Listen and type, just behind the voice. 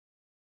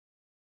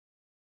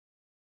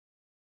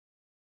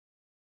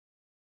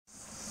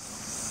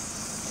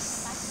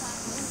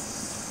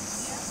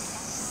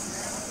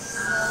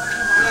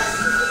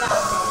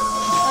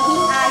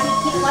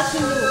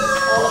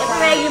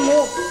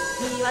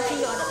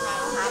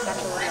หากัน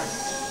ตัว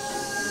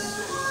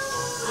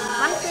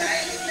มันคือ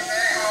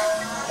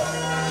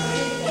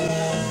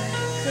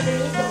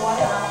นี้จะว่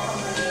า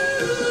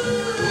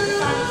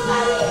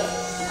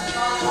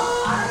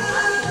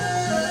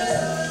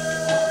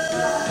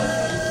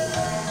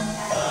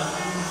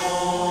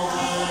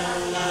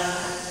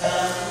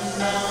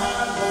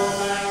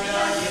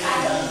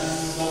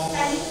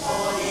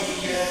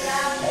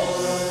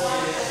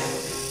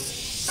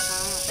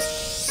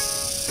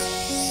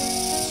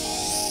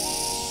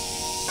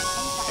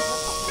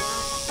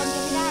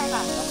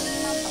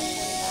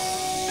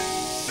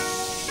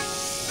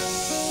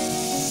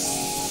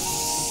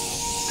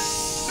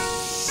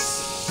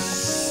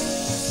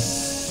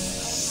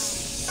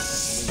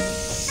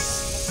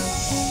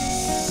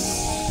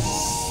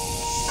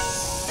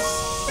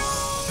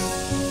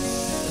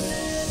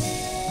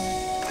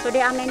So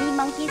there are many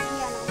monkeys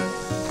here now.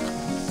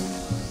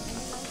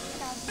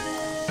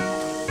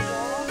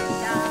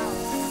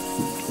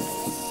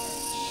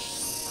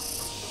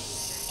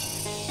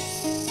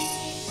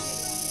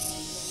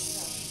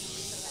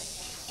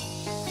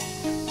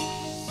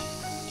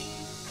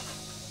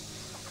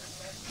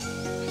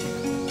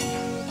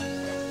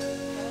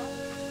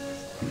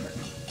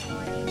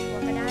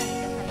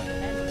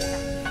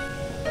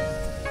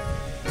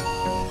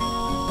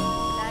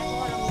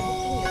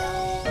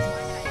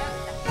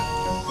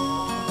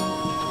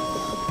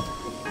 เ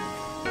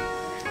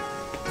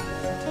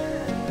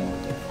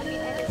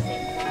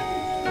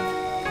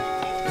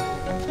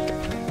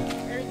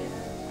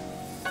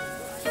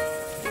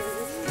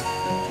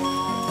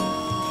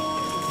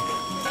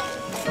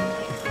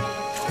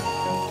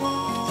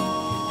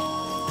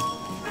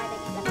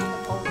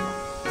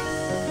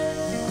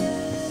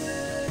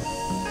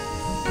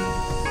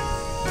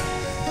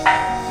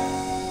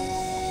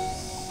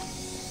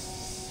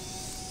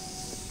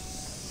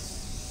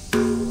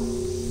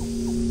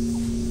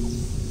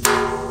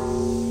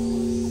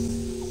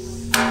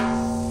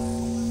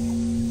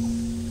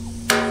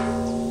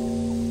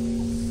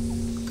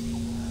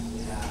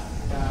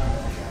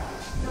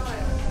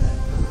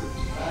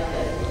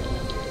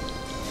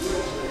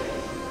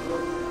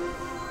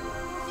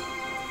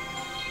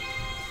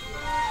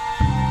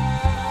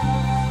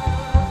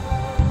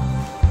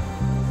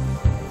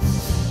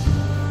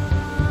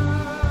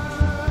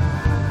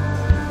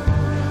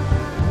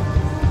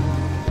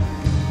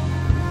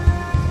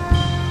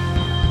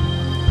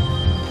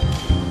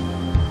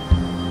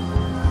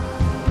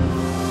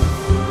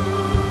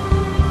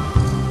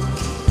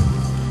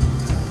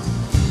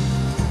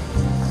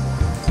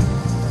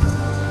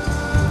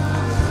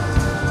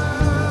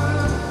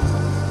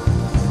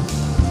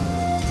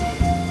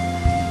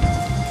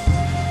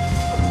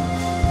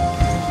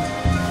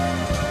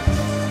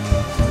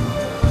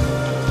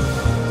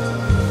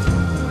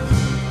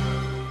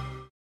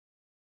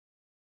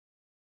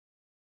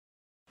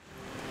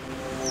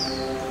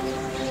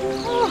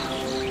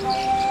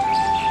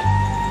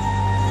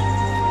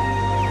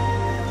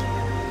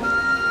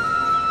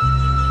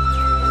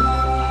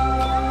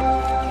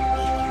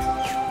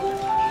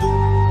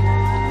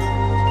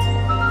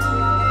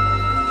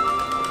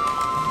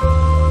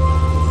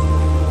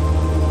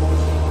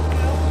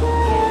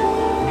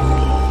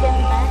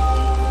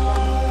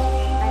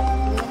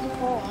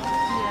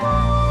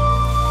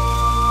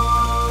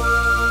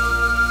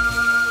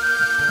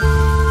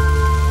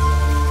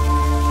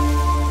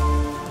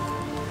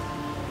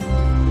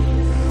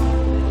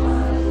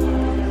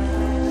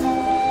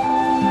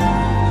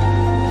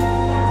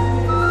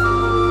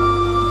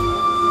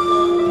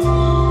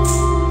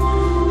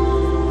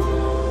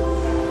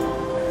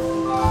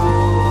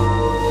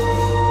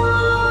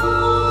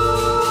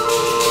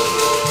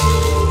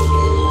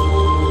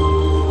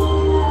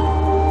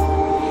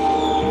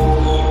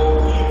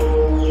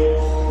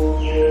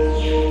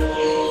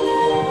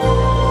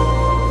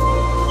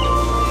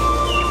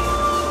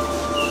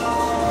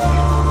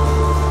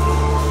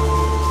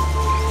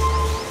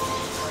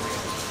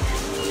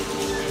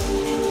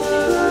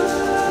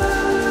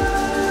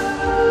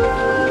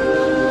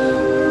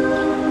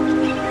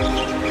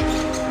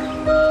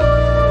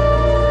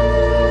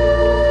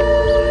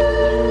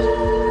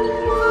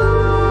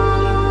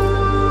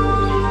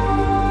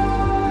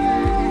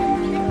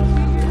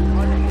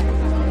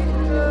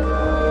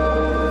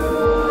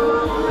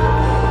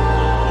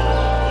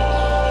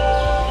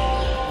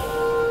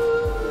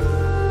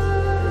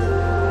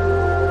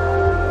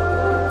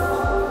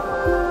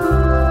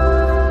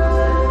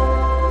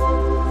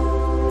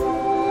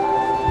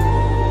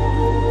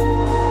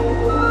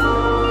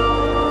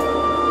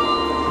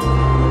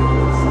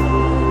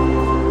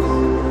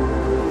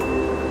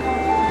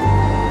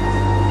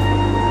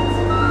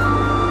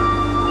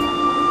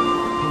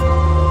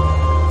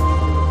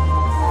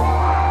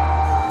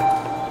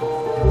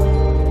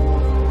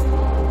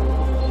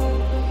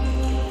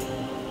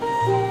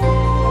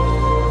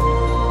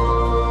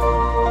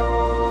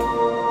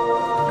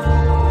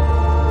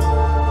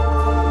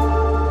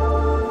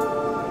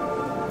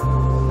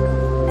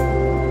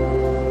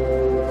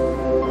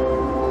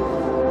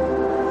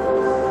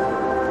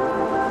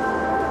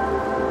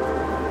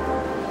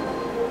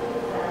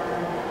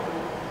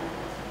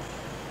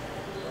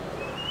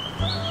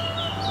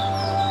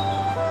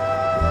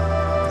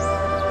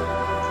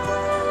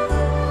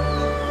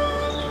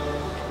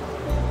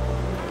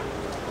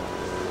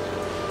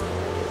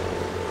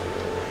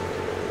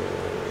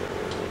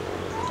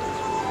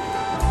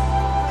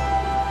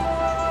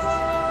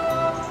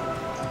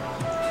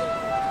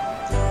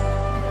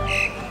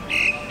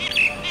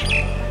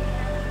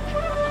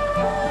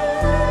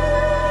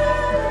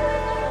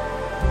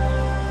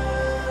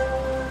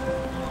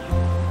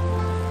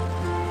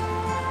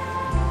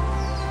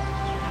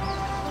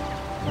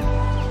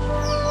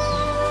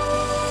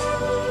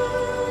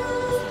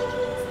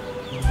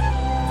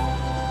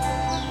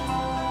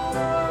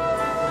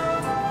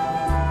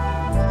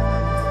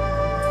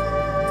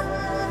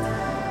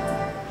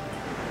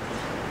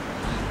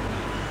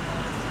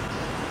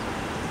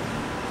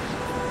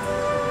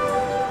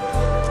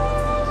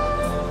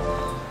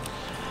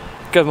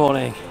Good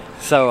morning.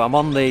 So I'm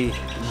on the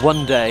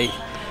 1-day,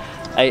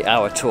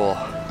 8-hour tour,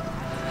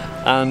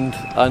 and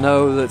I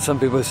know that some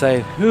people are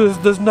saying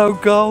there's no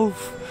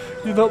golf,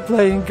 you're not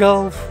playing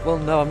golf. Well,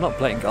 no, I'm not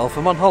playing golf,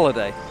 I'm on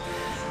holiday.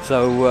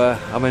 So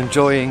I'm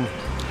enjoying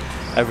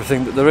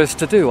everything that there is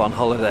to do on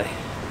holiday,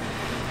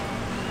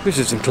 which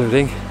is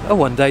including a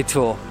 1-day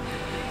tour.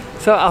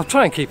 So I'll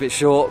try and keep it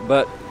short,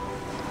 but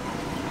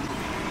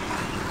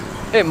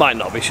it might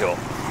not be short.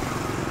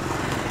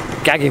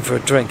 Gagging for a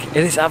drink.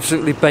 It is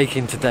absolutely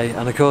baking today,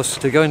 and of course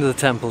to go into the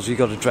temples you've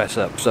got to dress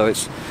up, so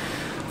it's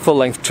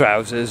full-length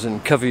trousers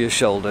and cover your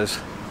shoulders.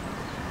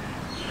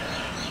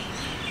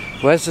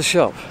 Where's the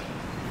shop?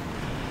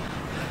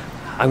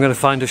 I'm going to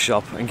find a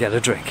shop and get a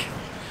drink.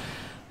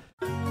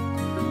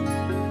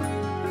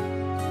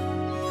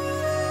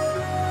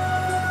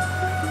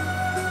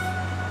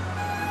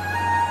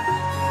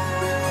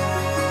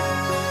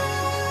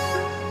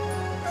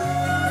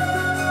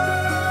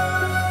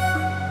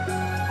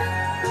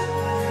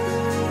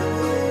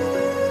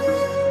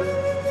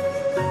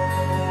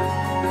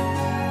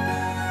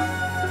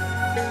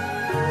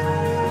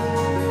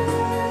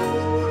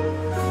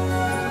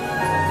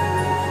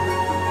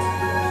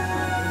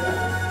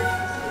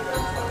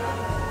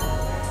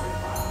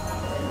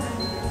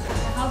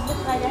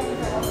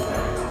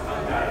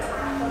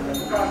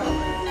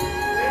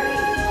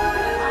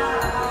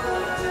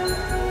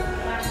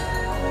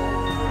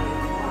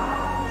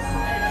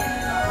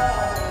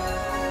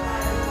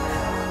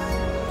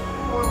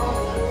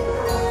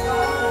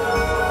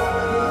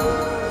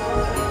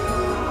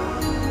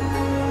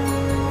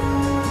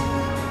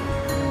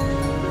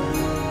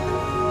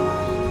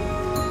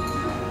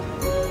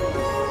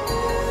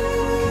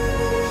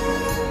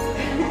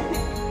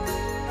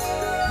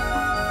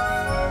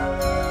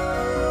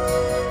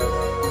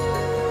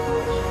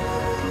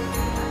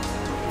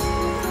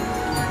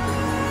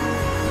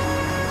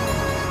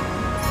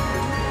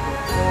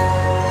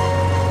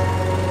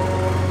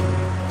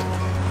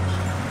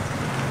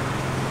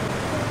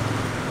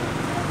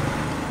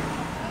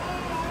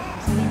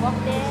 Walk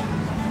there.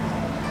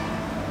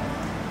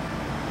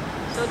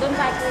 So don't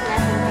buy food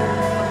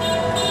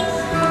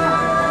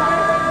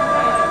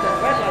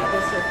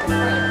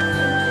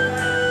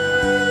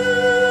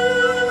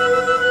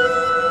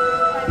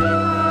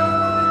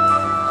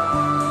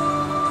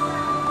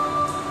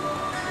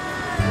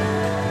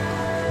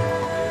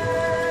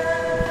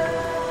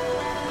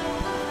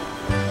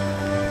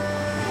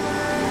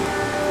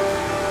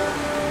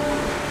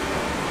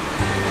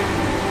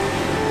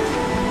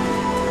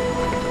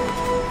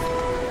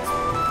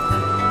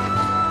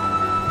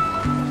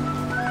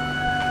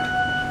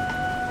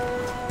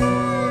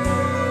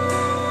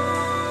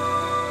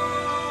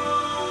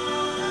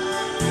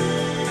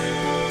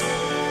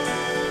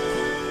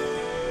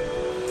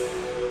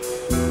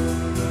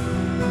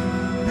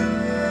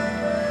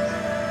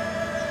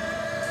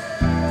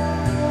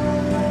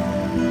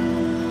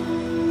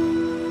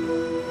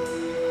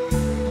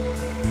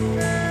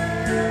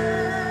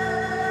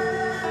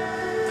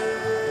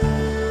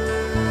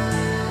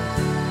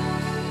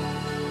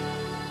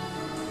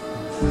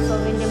So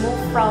when they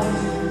moved from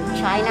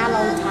China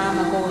long time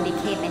ago, they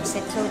came and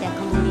settled their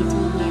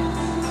community here.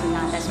 So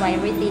now that's why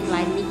everything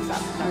like mix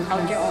up, the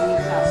culture all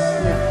mix up.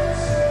 Yeah.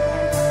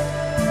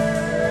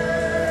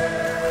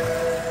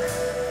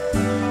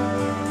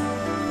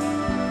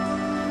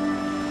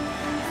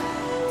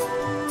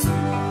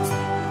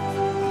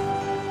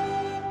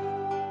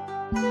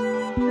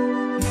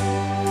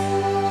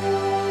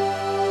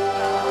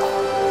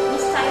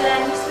 Miss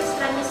Thailand, Miss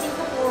Switzerland, Miss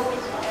Singapore,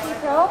 Miss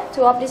Pro,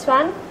 two of this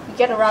one, we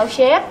get a round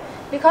shape.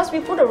 Because we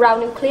put a round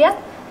nucleus,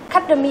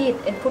 cut the meat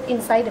and put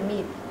inside the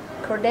meat.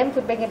 Korean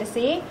put back in the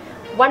sea.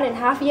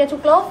 1.5 years to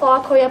grow for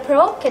Korea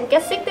Pro can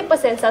get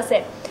 60%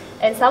 success.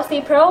 And South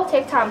Sea Pro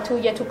take time 2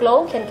 years to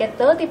grow can get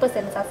 30%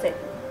 success.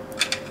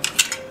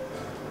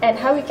 And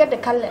how we get the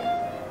color?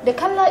 The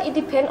color it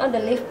depends on the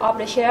leaf of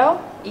the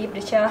shell. If the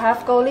shell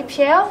have gold lip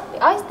shell,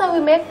 the oyster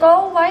will make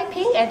gold, white,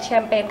 pink and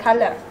champagne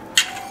color.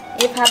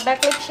 If have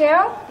black lip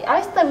shell, the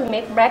oyster will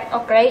make black or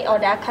gray or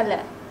dark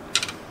color.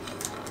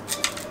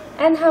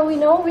 And how we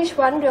know which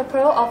one real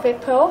pearl or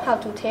fake pearl, how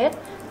to test?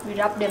 We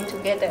rub them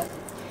together.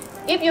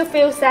 If you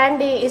feel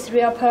sandy, it's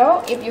real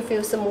pearl. If you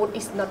feel smooth,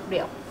 it's not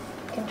real.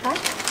 Can try?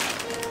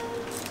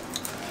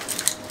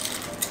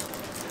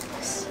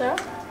 Sir,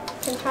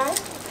 can try?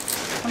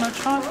 Can I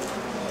try? This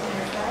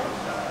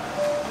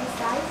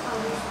size or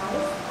this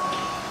size?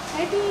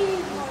 Maybe.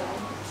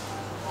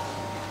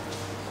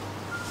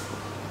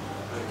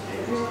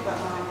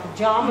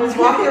 John was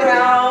walking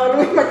around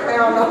with my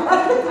crown on.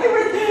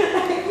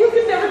 You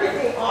could never get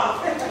me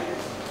off. You have to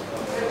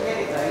get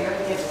it though. You have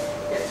to get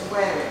to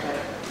wear it.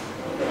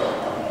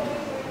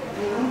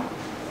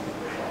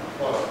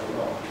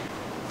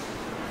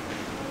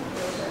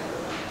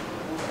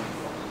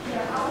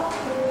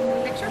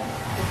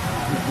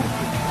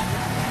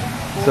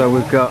 So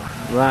we've got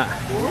that,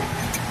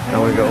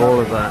 and we've got all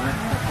of that.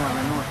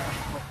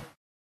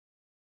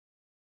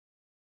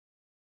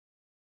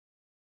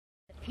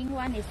 The pink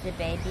one is the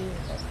baby.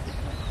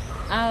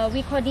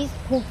 We call this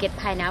Phuket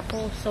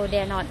pineapple, so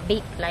they're not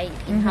big like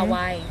in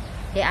Hawaii.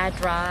 They are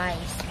dry,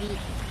 sweet.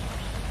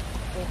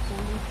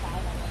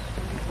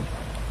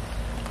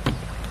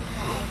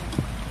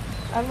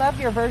 I love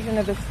your version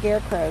of the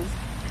scarecrows.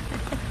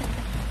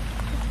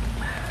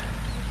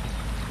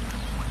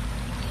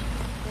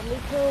 The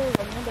little,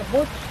 the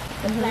bush,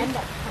 the plant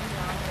that comes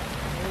down,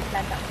 the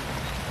plant that.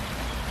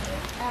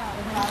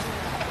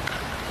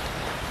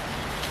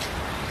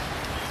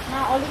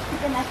 Now only keep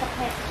them as a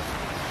pet.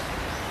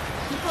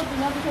 People, you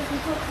know, because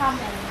people come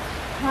and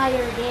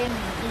hire them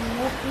in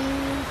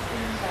movies,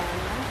 in the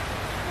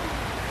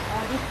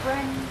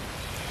different.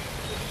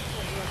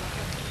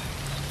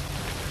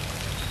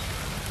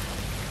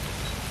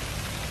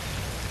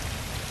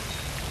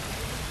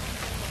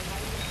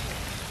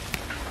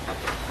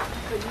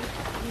 So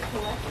you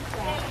collect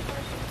that.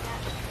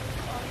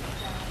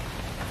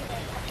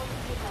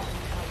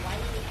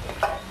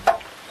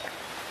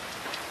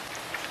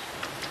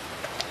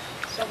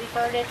 So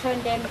before they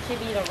turn them to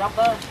be the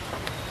rubber,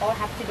 all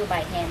have to do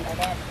by hand like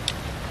that,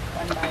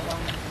 one by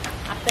one.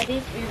 After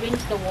this, we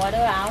rinse the water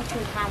out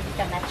 2 times with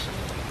the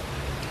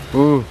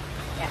machine.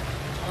 Yeah,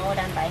 all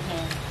done by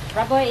hand.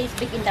 Rubber is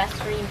big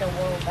industry in the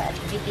world, but at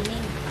the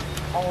beginning,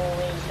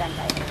 always done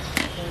by hand.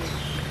 Okay.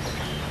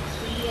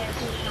 Yeah,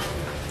 2 times.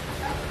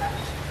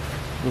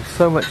 Well,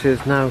 so much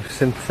is now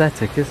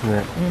synthetic, isn't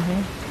it?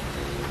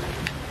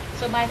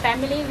 So my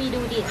family, we do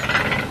this.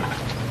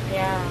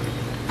 Yeah.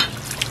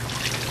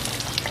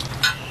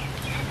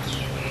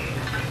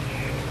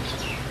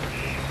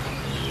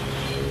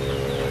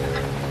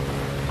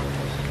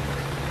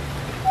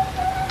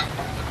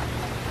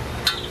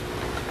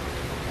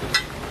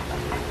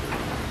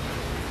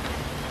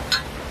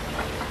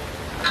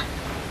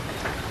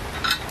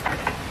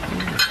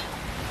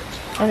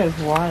 That is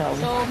wild.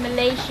 So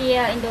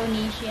Malaysia,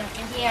 Indonesia,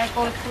 and here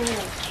go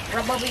through.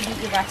 Rubber will be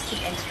elastic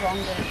and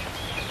stronger.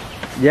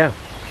 Yeah.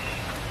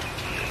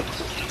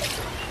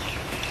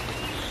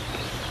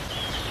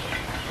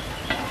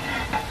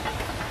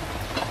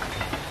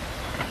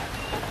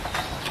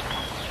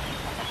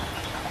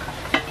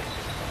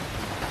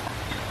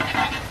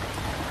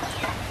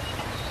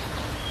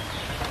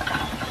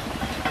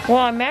 Well,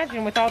 I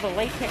imagine with all the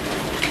latex.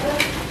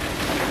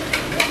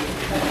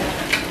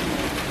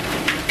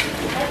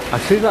 I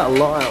see that a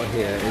lot out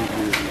here.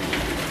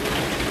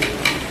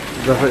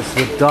 Whether it's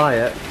the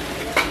diet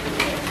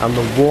and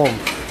the warmth,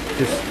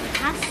 just.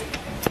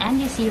 And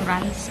you see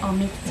rice all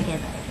mixed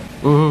together.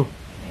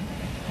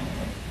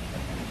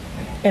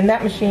 And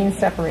that machine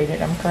separated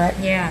them, correct?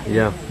 Yeah.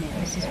 Yeah.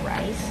 This is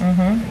rice.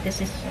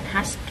 This is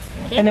husk.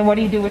 Okay. And then what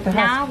do you do with the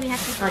husk? Now we have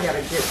to. I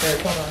gotta get there.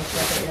 Hold on a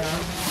second, yeah.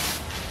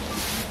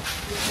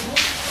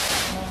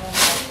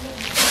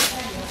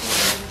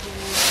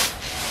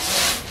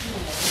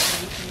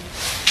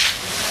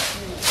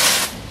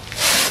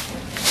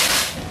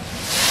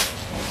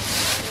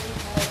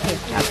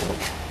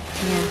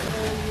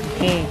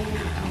 Okay.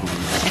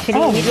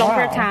 Actually, it needs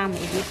longer time.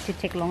 It needs to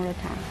take longer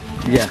time.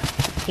 Yeah.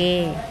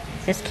 Okay.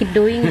 Just keep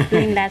doing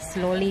that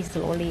slowly,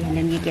 and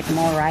then you get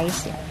more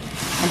rice.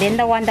 And then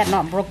the one that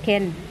not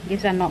broken,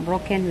 these are not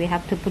broken. We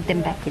have to put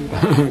them back in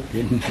there.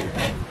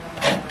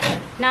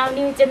 Now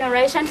new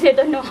generation, they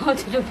don't know how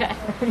to do that.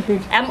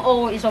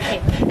 MO is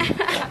okay.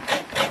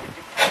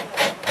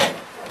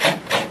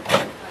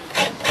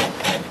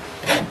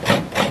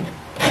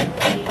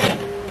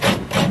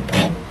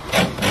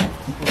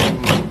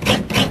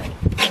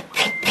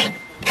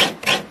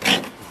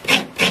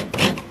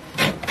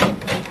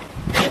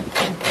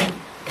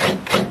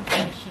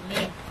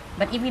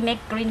 But if we make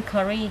green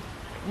curry,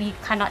 we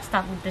cannot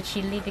start with the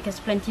chili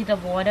because plenty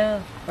of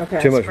water. Okay.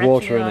 Too much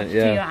water in it, To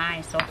your yeah.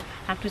 eyes, so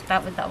have to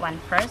start with that one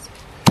first.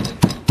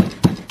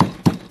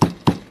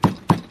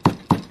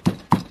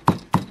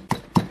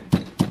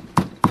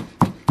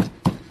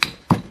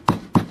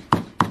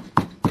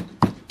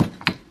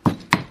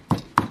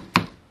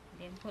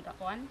 Then put that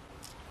one.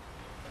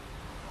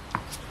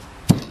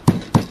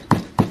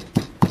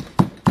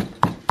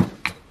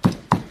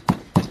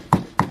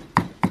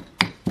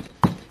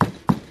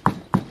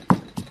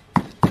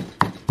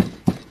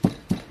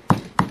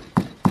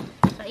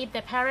 If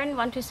the parent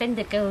want to send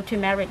the girl to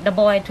marry, the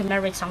boy to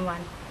marry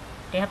someone,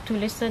 they have to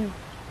listen.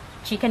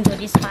 She can do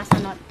this fast or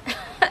not.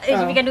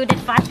 If we can do that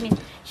fast, means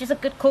she's a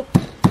good cook,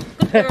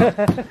 good girl.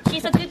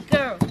 She's a good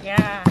girl.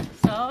 Yeah.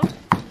 So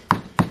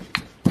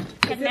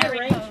can Is it marry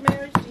arranged her.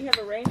 marriage? Do you have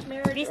arranged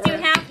marriage? We or- still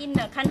have in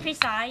the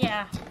countryside.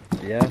 Yeah.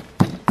 Yeah.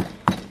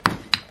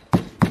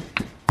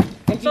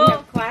 And do So- you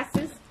have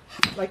classes?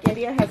 Like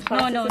India has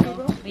classes? no, in no.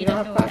 Google? We You don't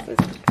have do that. classes?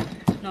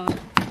 No.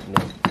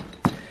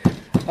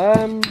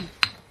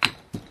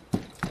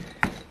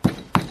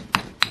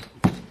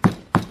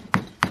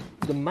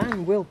 The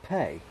man will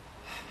pay.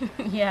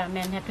 Yeah,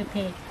 men have to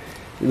pay.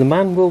 The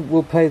man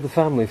will pay the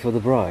family for the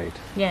bride.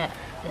 Yeah.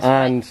 That's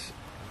right.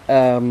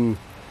 And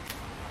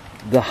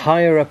the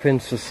higher up in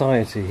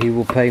society, he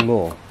will pay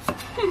more.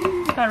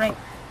 Correct.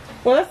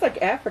 Well, that's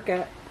like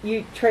Africa.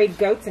 You trade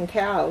goats and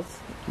cows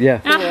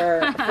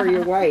Yeah. for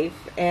your wife.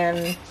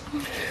 And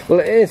Well,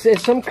 in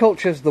some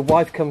cultures the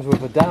wife comes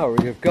with a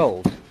dowry of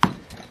gold,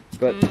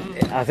 but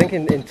I think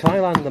in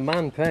Thailand the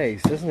man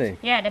pays, doesn't he?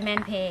 Yeah, the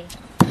man pay.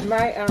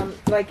 my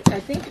like I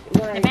think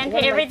when The man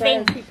one pay of my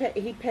everything. friends,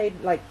 he paid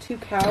like 2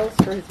 cows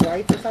for his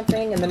wife or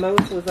something, and the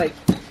most was like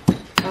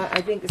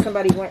I think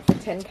somebody went for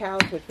 10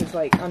 cows, which was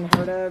like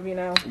unheard of, you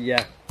know.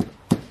 Yeah.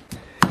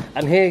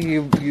 And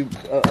here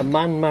a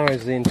man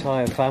marries the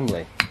entire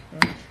family,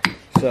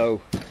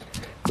 so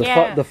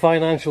the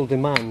financial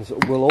demands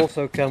will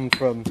also come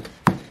from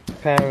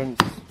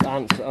parents,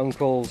 aunts,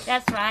 uncles.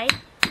 That's right.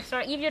 So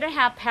if you don't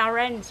have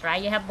parents,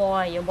 right, you have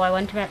boy, your boy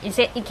want to have,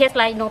 in case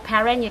like no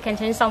parent, you can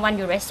send someone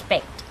you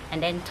respect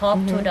and then talk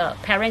to the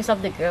parents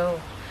of the girl,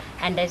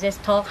 and they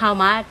just talk how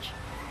much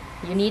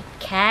you need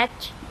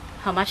cash,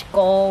 how much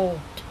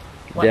gold,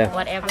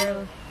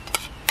 whatever.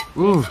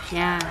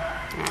 Yeah,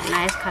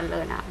 nice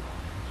color now.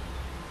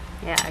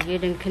 Yeah, you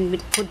can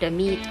put the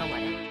meat or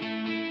whatever.